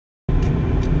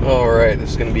Alright,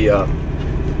 this is going to be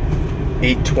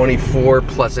 824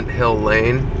 Pleasant Hill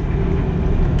Lane.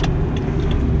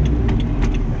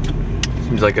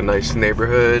 Seems like a nice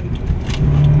neighborhood.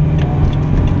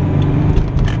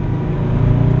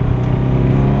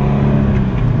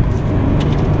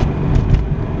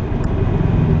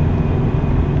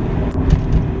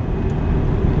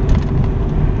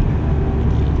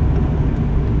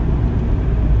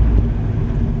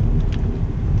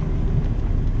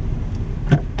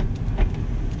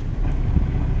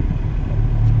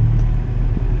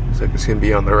 Like it's gonna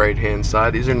be on the right hand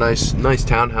side. These are nice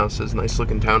townhouses, nice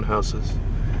looking townhouses.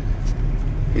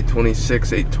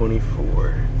 826,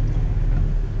 824.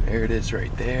 There it is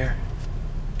right there.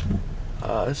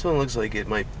 This one looks like it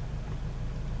might,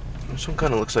 this one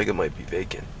kind of looks like it might be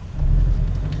vacant.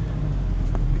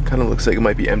 It kind of looks like it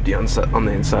might be empty on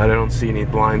the inside. I don't see any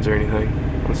blinds or anything.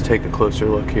 Let's take a closer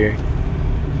look here.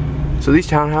 So these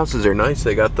townhouses are nice.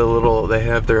 They got they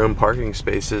have their own parking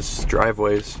spaces,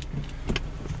 driveways.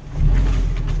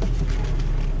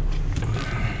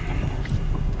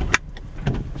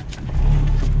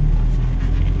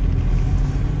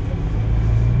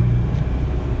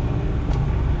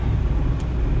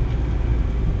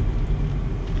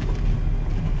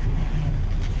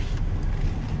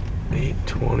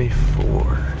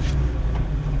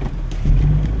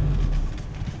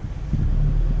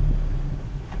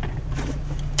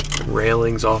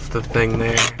 Railings off the thing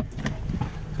there.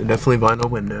 So definitely vinyl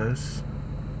windows.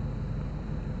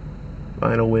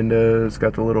 Vinyl windows,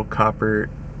 got the little copper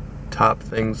top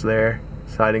things there.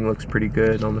 Siding looks pretty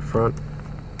good on the front.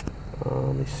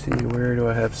 Let me see, where do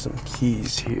I have some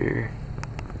keys here?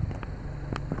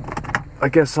 I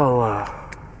guess I'll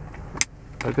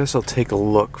take a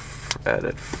look at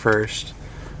it first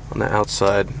on the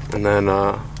outside, and then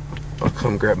I'll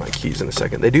come grab my keys in a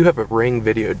second. They do have a Ring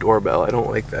video doorbell. I don't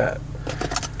like that.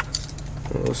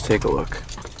 Let's take a look.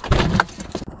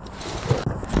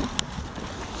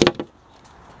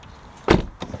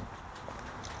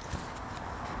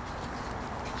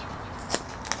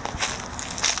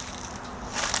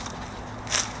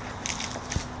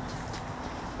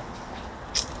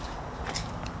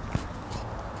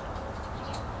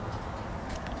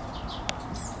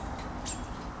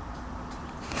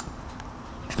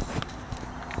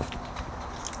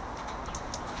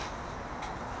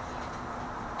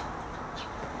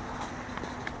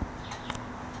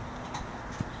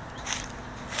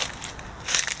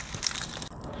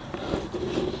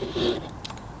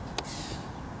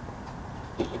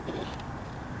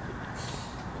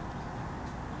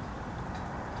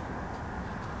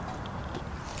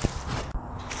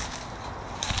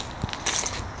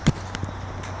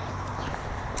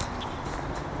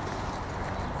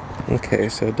 Okay,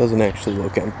 so it doesn't actually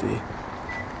look empty.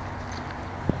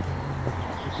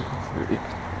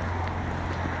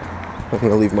 I'm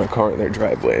gonna leave my car in their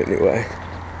driveway anyway,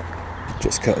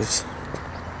 just cause.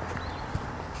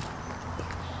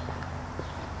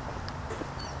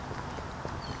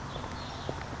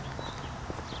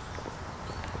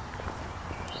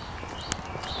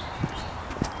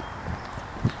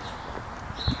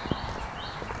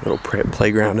 Little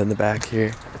playground in the back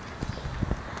here.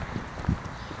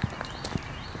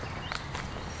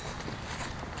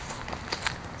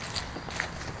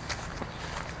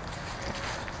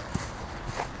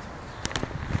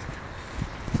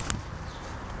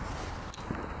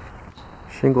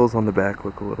 Shingles on the back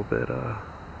look a little bit,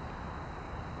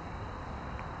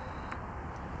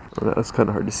 that's kind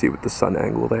of hard to see with the sun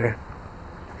angle there.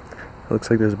 It looks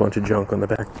like there's a bunch of junk on the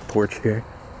back porch here.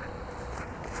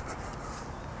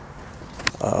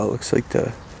 Looks like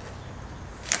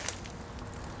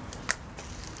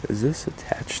is this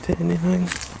attached to anything?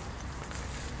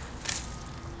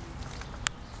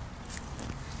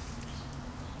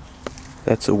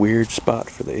 That's a weird spot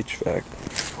for the HVAC.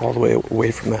 All the way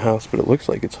away from the house, but it looks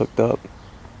like it's hooked up.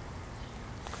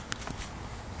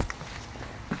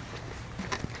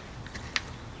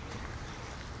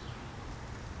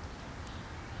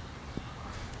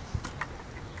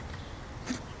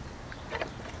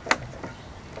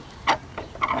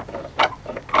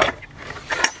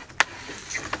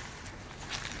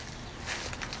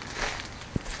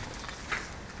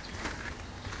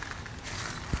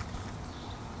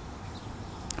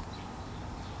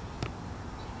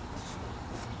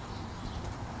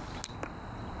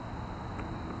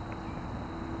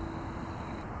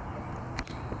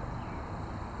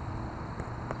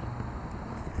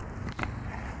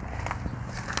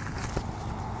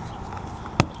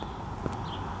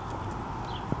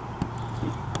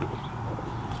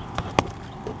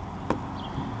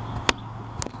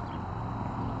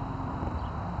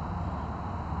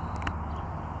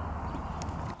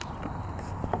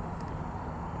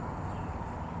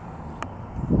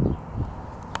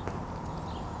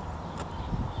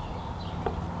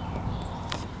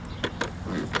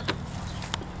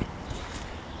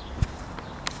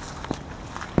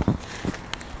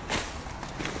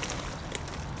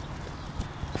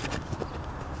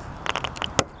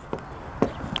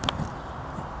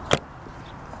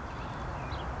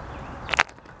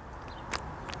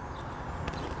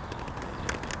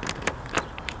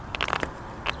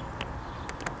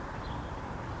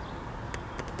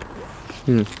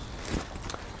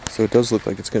 So it does look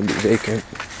like it's going to be vacant.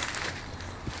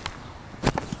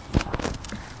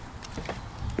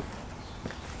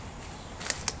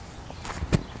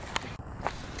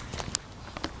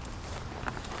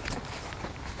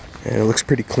 And it looks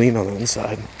pretty clean on the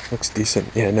inside. Looks decent.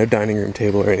 Yeah, no dining room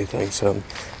table or anything. So I'm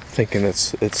thinking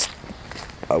it's.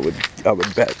 I would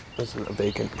bet this is a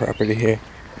vacant property here.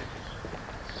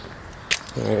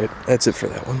 All right, that's it for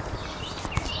that one.